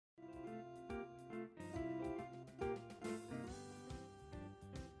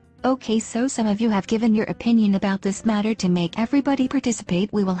Okay, so some of you have given your opinion about this matter. To make everybody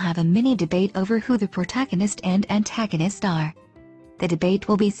participate, we will have a mini debate over who the protagonist and antagonist are. The debate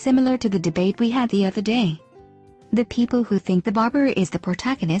will be similar to the debate we had the other day. The people who think the barber is the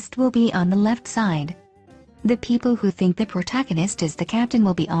protagonist will be on the left side. The people who think the protagonist is the captain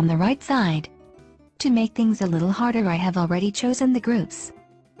will be on the right side. To make things a little harder, I have already chosen the groups.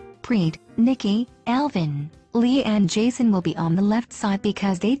 Preet, Nikki, Alvin, Lee and Jason will be on the left side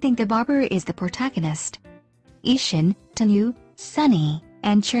because they think the barber is the protagonist. Ishan, Tanu, Sunny,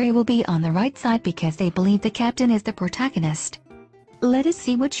 and Cherry will be on the right side because they believe the captain is the protagonist. Let us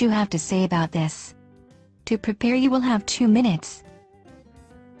see what you have to say about this. To prepare, you will have 2 minutes.